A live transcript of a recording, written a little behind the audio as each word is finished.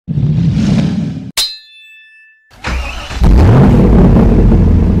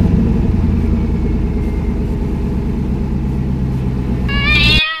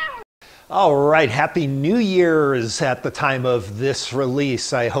right, Happy New Year's at the time of this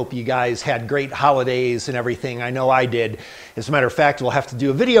release. I hope you guys had great holidays and everything. I know I did. As a matter of fact, we'll have to do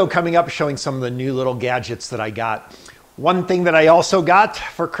a video coming up showing some of the new little gadgets that I got. One thing that I also got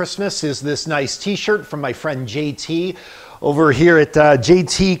for Christmas is this nice t-shirt from my friend JT over here at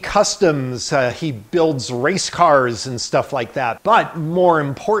JT Customs. He builds race cars and stuff like that. But more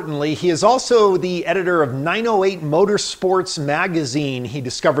importantly, he is also the editor of 908 Motorsports magazine. He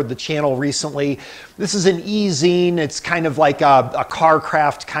discovered the channel recently. This is an e-zine. It's kind of like a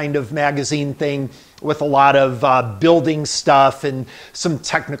CarCraft kind of magazine thing, with a lot of building stuff and some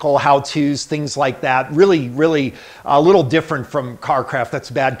technical how-tos, things like that. Really a little different from CarCraft. That's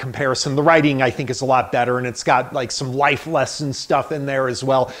a bad comparison. The writing, I think, is a lot better, and it's got like some life lesson stuff in there as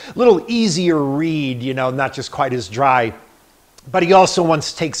well. A little easier read, you know, not just quite as dry. But he also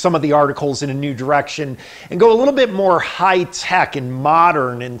wants to take some of the articles in a new direction and go a little bit more high-tech and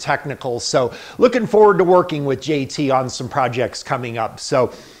modern and technical. So looking forward to working with JT on some projects coming up.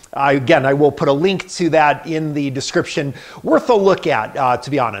 So again, I will put a link to that in the description. Worth a look at, to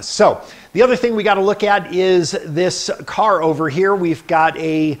be honest. So the other thing we got to look at is this car over here. We've got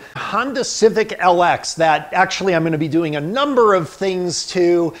a Honda Civic LX that actually I'm going to be doing a number of things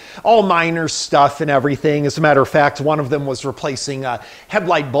to, all minor stuff and everything. As a matter of fact, one of them was replacing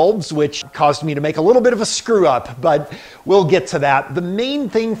headlight bulbs, which caused me to make a little bit of a screw up, but we'll get to that. The main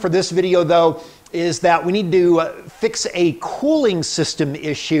thing for this video, though, is that we need to fix a cooling system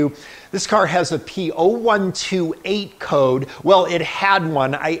issue. This car has a P0128 code. Well, it had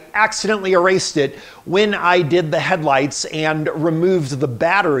one. I accidentally erased it when I did the headlights and removed the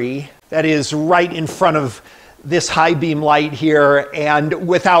battery that is right in front of this high beam light here, and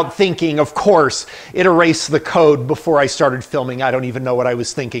without thinking, of course, it erased the code before I started filming. I don't even know what I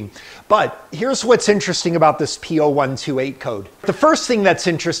was thinking. But here's what's interesting about this P0128 code. The first thing that's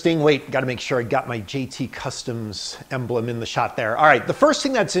interesting, wait, gotta make sure I got my JT Customs emblem in the shot there. All right, the first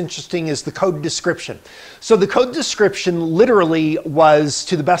thing that's interesting is the code description. So the code description literally was,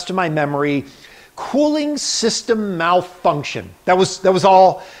 to the best of my memory, cooling system malfunction. That was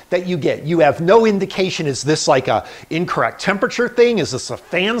all that you get. You have no indication, is this like a incorrect temperature thing? Is this a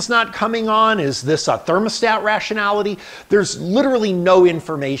fan's not coming on? Is this a thermostat rationality? There's literally no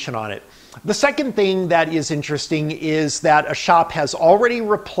information on it. The second thing that is interesting is that a shop has already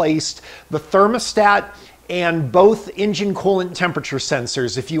replaced the thermostat and both engine coolant temperature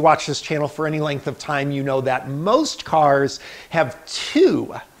sensors. If you watch this channel for any length of time, you know that most cars have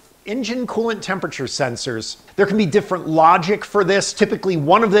two engine coolant temperature sensors. There can be different logic for this. Typically,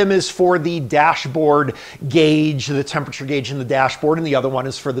 one of them is for the dashboard gauge, the temperature gauge in the dashboard, and the other one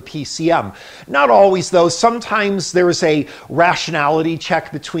is for the PCM. Not always, though. Sometimes there is a rationality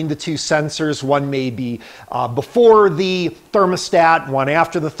check between the two sensors. One may be before the thermostat, one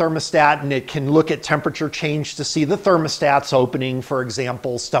after the thermostat, and it can look at temperature change to see the thermostat's opening, for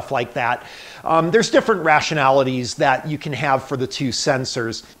example, stuff like that. There's different rationalities that you can have for the two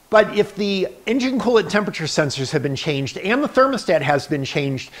sensors. But if the engine coolant temperature sensors have been changed and the thermostat has been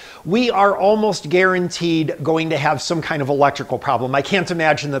changed, we are almost guaranteed going to have some kind of electrical problem. I can't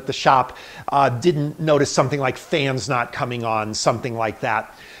imagine that the shop didn't notice something like fans not coming on, something like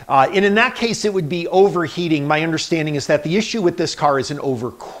that. And in that case, it would be overheating. My understanding is that the issue with this car is an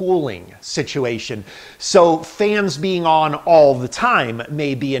overcooling situation. So fans being on all the time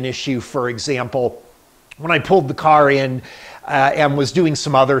may be an issue. For example, when I pulled the car in and was doing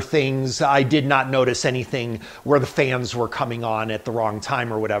some other things, I did not notice anything where the fans were coming on at the wrong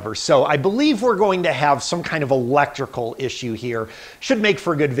time or whatever. So I believe we're going to have some kind of electrical issue here. Should make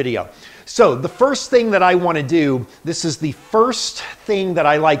for a good video. So the first thing that I want to do, this is the first thing that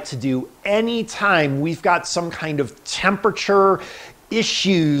I like to do anytime we've got some kind of temperature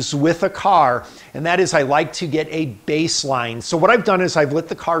issues with a car, and that is I like to get a baseline. So what I've done is I've let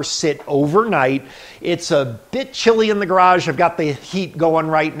the car sit overnight. It's a bit chilly in the garage. I've got the heat going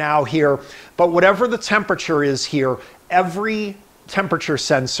right now here, but whatever the temperature is here, every temperature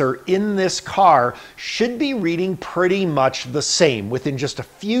sensor in this car should be reading pretty much the same, within just a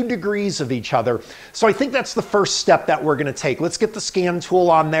few degrees of each other. So I think that's the first step that we're going to take. Let's get the scan tool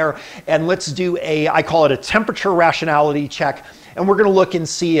on there and let's do a, I call it a temperature rationality check. And we're going to look and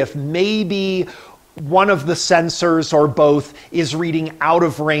see if maybe one of the sensors or both is reading out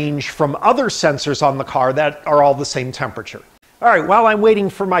of range from other sensors on the car that are all the same temperature. All right, while I'm waiting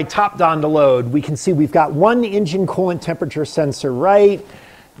for my top don to load, we can see we've got one engine coolant temperature sensor right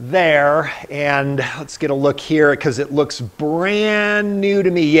there. And let's get a look here because it looks brand new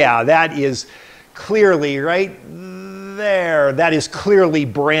to me. Yeah, that is clearly right there. That is clearly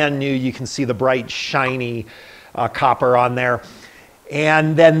brand new. You can see the bright, shiny copper on there.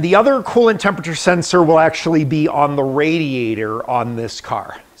 And then the other coolant temperature sensor will actually be on the radiator on this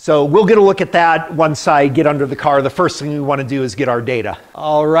car. So we'll get a look at that once I get under the car. The first thing we want to do is get our data.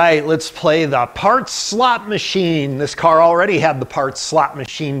 All right, let's play the parts slot machine. This car already had the parts slot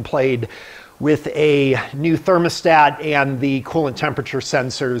machine played with a new thermostat and the coolant temperature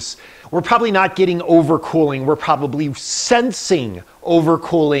sensors. We're probably not getting overcooling. We're probably sensing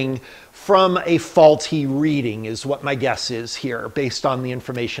overcooling from a faulty reading is what my guess is here based on the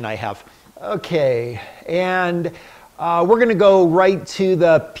information I have. Okay, and we're gonna go right to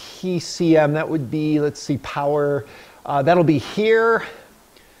the PCM. That would be, let's see, power. That'll be here.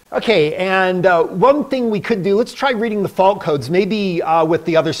 Okay, and one thing we could do, let's try reading the fault codes. Maybe with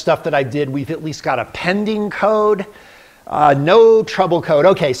the other stuff that I did, we've at least got a pending code. No trouble code.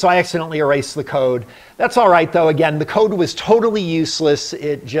 Okay, so I accidentally erased the code. That's all right though. Again, the code was totally useless.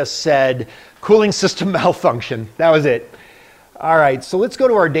 It just said cooling system malfunction. That was it. All right, so let's go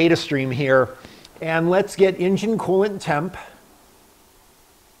to our data stream here and let's get engine coolant temp.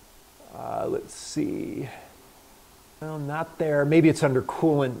 Let's see. Well, not there. Maybe it's under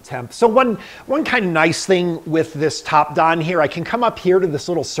coolant temp. So one kind of nice thing with this top Don here, I can come up here to this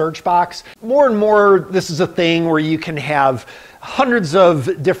little search box. More and more, this is a thing where you can have hundreds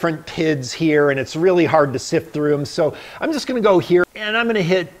of different PIDs here and it's really hard to sift through them. So I'm just gonna go here and I'm gonna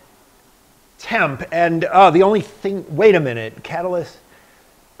hit temp and the only thing, wait a minute, catalyst.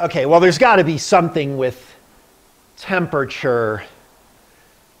 Okay, well there's gotta be something with temperature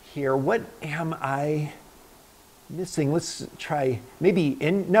here. What am I missing? Let's try maybe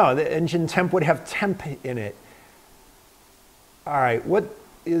no, the engine temp would have temp in it. All right, what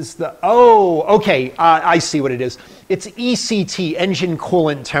is the, oh, okay, I see what it is. It's ECT, engine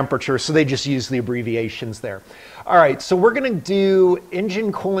coolant temperature, so they just use the abbreviations there. All right, so we're gonna do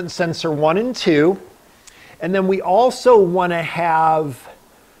engine coolant sensor 1 and 2, and then we also wanna have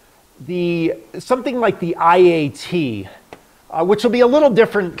something like the IAT, which will be a little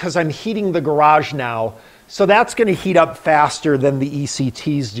different because I'm heating the garage now. So that's going to heat up faster than the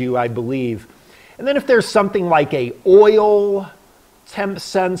ECTs do, I believe. And then if there's something like a oil temp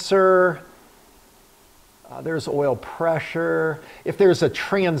sensor, there's oil pressure. If there's a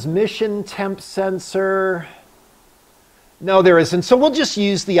transmission temp sensor, no, there isn't. So we'll just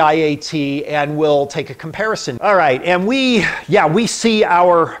use the IAT and we'll take a comparison. All right, and we see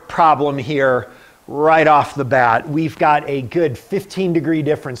our problem here right off the bat. We've got a good 15-degree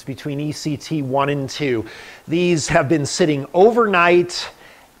difference between ECT 1 and 2. These have been sitting overnight,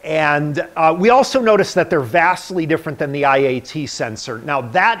 and we also notice that they're vastly different than the IAT sensor. Now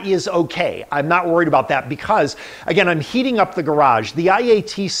that is okay. I'm not worried about that because, again, I'm heating up the garage. The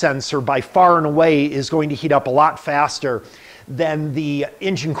IAT sensor by far and away is going to heat up a lot faster than the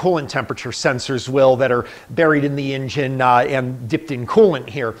engine coolant temperature sensors will that are buried in the engine and dipped in coolant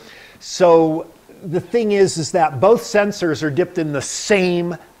here. So the thing is that both sensors are dipped in the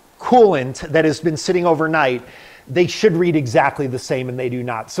same coolant that has been sitting overnight. They should read exactly the same and they do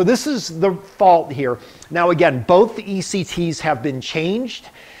not. So this is the fault here. Now again, both the ECTs have been changed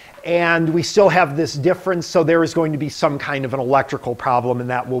and we still have this difference. So there is going to be some kind of an electrical problem and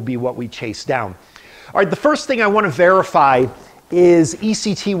that will be what we chase down. All right, the first thing I want to verify is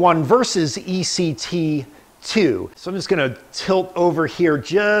ECT1 versus ECT2. So I'm just going to tilt over here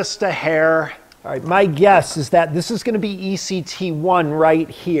just a hair. All right, my guess is that this is going to be ECT1 right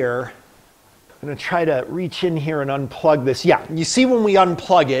here. I'm going to try to reach in here and unplug this. Yeah, you see when we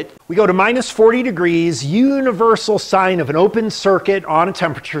unplug it, we go to minus 40 degrees, universal sign of an open circuit on a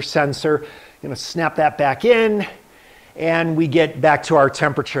temperature sensor. I'm going to snap that back in, and we get back to our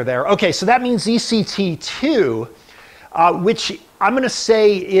temperature there. Okay, so that means ECT2, which I'm going to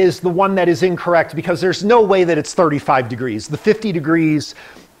say is the one that is incorrect because there's no way that it's 35 degrees. The 50 degrees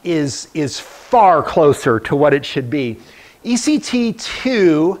is far closer to what it should be.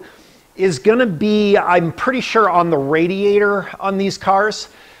 ECT2 is going to be, I'm pretty sure, on the radiator on these cars.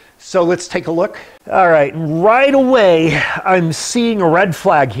 So let's take a look. All right, right away, I'm seeing a red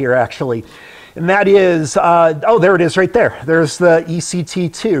flag here, actually. And that is, oh, there it is right there. There's the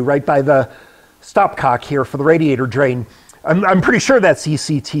ECT2 right by the stopcock here for the radiator drain. I'm pretty sure that's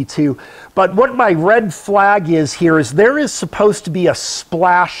ECT2, but what my red flag is here is there is supposed to be a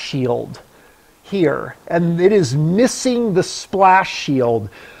splash shield here, and it is missing the splash shield,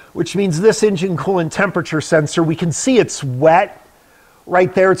 which means this engine coolant temperature sensor, we can see it's wet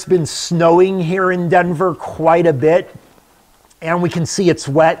right there. It's been snowing here in Denver quite a bit, and we can see it's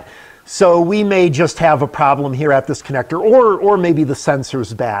wet. So we may just have a problem here at this connector, or maybe the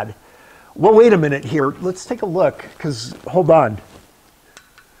sensor's bad. Well, wait a minute here. Let's take a look, because hold on.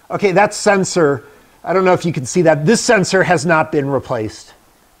 Okay, that sensor, I don't know if you can see that. This sensor has not been replaced.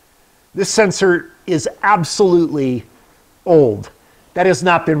 This sensor is absolutely old. That has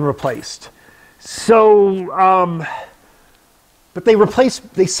not been replaced. So, but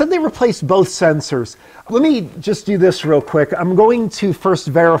they said they replaced both sensors. Let me just do this real quick. I'm going to first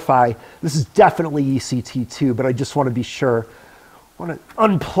verify. This is definitely ECT2, but I just want to be sure. I want to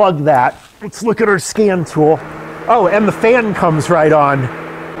unplug that. Let's look at our scan tool. Oh, and the fan comes right on.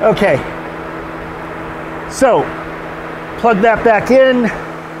 Okay. So, plug that back in.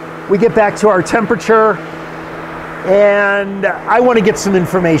 We get back to our temperature. And I want to get some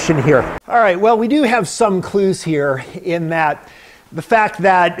information here. All right, well, we do have some clues here in that the fact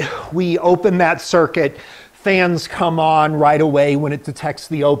that we open that circuit, fans come on right away when it detects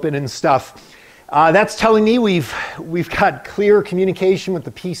the open and stuff. That's telling me we've got clear communication with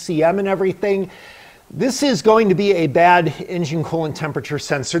the PCM and everything. This is going to be a bad engine coolant temperature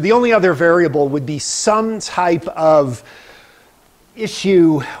sensor. The only other variable would be some type of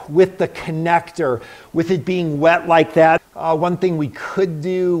issue with the connector, with it being wet like that. One thing we could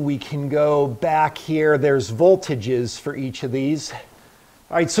do, we can go back here. There's voltages for each of these.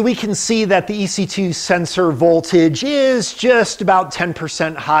 All right, so we can see that the EC2 sensor voltage is just about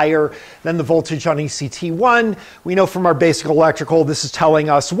 10% higher than the voltage on ECT1. We know from our basic electrical, this is telling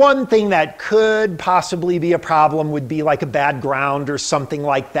us one thing that could possibly be a problem would be like a bad ground or something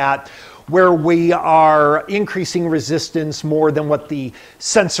like that, where we are increasing resistance more than what the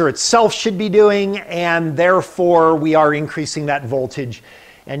sensor itself should be doing, and therefore we are increasing that voltage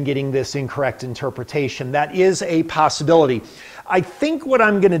and getting this incorrect interpretation. That is a possibility. I think what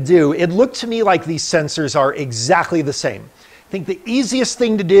I'm going to do, it looked to me like these sensors are exactly the same. I think the easiest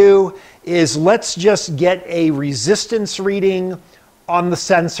thing to do is let's just get a resistance reading on the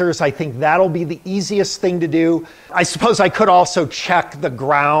sensors. I think that'll be the easiest thing to do. I suppose I could also check the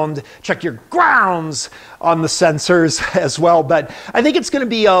ground, check your grounds on the sensors as well, but I think it's going to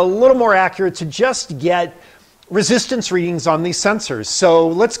be a little more accurate to just get resistance readings on these sensors. So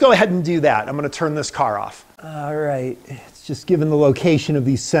let's go ahead and do that. I'm going to turn this car off. All right, it's just given the location of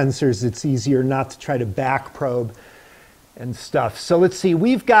these sensors, it's easier not to try to back probe and stuff. So let's see,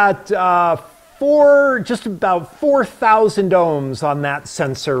 we've got just about 4,000 ohms on that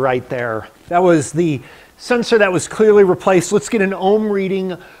sensor right there. That was the sensor that was clearly replaced. Let's get an ohm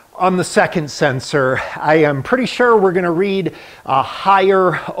reading on the second sensor. I am pretty sure we're going to read a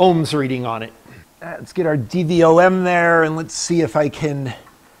higher ohms reading on it. Let's get our DVOM there, and let's see if I can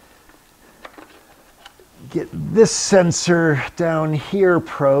get this sensor down here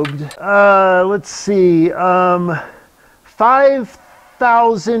probed. Let's see,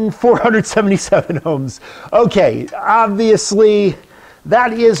 5,477 ohms. Okay, obviously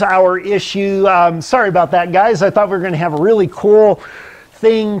that is our issue. Sorry about that, guys. I thought we were going to have a really cool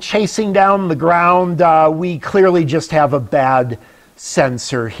thing chasing down the ground. We clearly just have a bad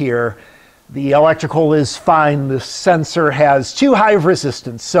sensor here. The electrical is fine. The sensor has too high of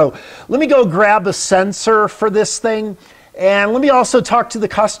resistance. So let me go grab a sensor for this thing. And let me also talk to the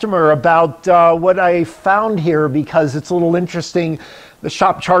customer about what I found here, because it's a little interesting. The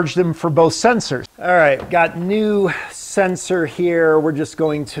shop charged them for both sensors. All right, got new sensor here. We're just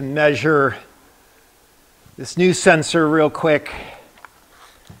going to measure this new sensor real quick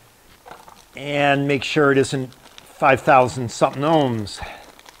and make sure it isn't 5,000 something ohms.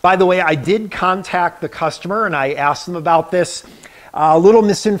 By the way, I did contact the customer and I asked them about this. A little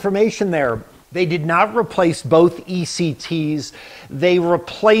misinformation there. They did not replace both ECTs. They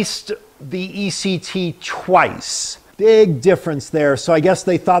replaced the ECT twice. Big difference there. So I guess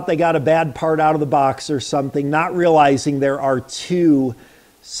they thought they got a bad part out of the box or something, not realizing there are two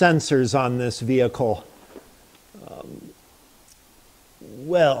sensors on this vehicle.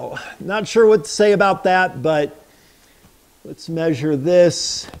 Well, not sure what to say about that, but let's measure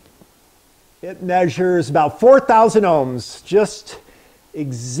this. It measures about 4,000 ohms, just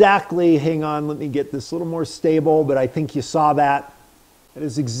exactly. Hang on, let me get this a little more stable, but I think you saw that. That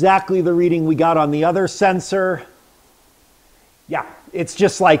is exactly the reading we got on the other sensor. Yeah, it's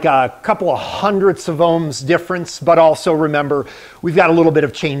just like a couple of hundredths of ohms difference, but also remember, we've got a little bit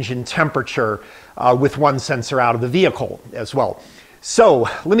of change in temperature with one sensor out of the vehicle as well. So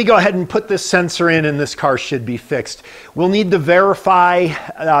let me go ahead and put this sensor in and this car should be fixed. We'll need to verify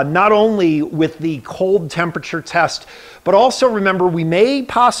not only with the cold temperature test, but also remember we may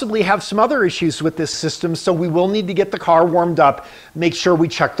possibly have some other issues with this system, so we will need to get the car warmed up, make sure we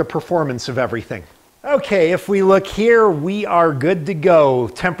check the performance of everything. Okay, if we look here, we are good to go.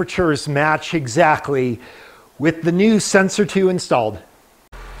 Temperatures match exactly with the new Sensor 2 installed.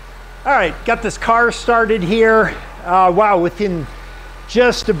 All right, got this car started here. Wow, within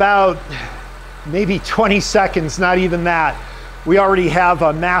just about maybe 20 seconds, not even that, we already have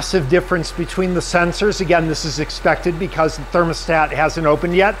a massive difference between the sensors. Again, this is expected because the thermostat hasn't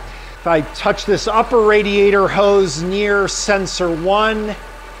opened yet. If I touch this upper radiator hose near sensor 1,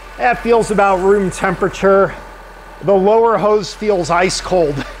 that feels about room temperature. The lower hose feels ice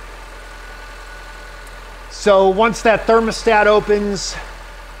cold. So once that thermostat opens,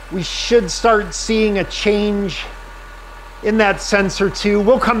 we should start seeing a change in that sensor 2.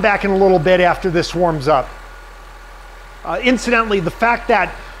 We'll come back in a little bit after this warms up. Incidentally, the fact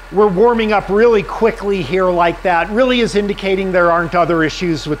that we're warming up really quickly here like that really is indicating there aren't other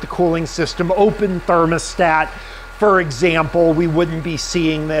issues with the cooling system. Open thermostat, for example, we wouldn't be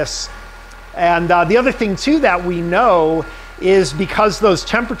seeing this. And the other thing too that we know is because those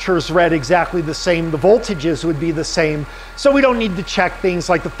temperatures read exactly the same, the voltages would be the same. So we don't need to check things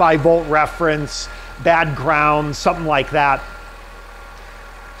like the 5-volt reference, bad ground, something like that.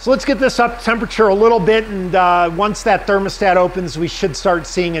 So let's get this up temperature a little bit, and once that thermostat opens, we should start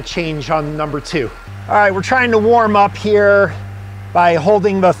seeing a change on number 2. All right, we're trying to warm up here by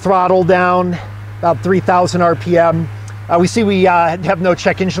holding the throttle down, about 3,000 RPM. We see we have no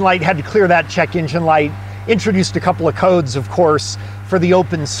check engine light, had to clear that check engine light. Introduced a couple of codes, of course, for the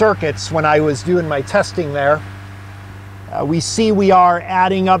open circuits when I was doing my testing there. We see we are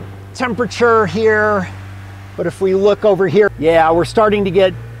adding up temperature here, but if we look over here, yeah, we're starting to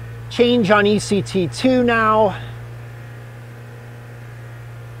get change on ECT2 now.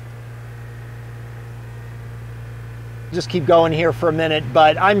 Just keep going here for a minute,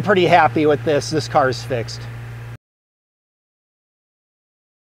 but I'm pretty happy with this. This car's fixed.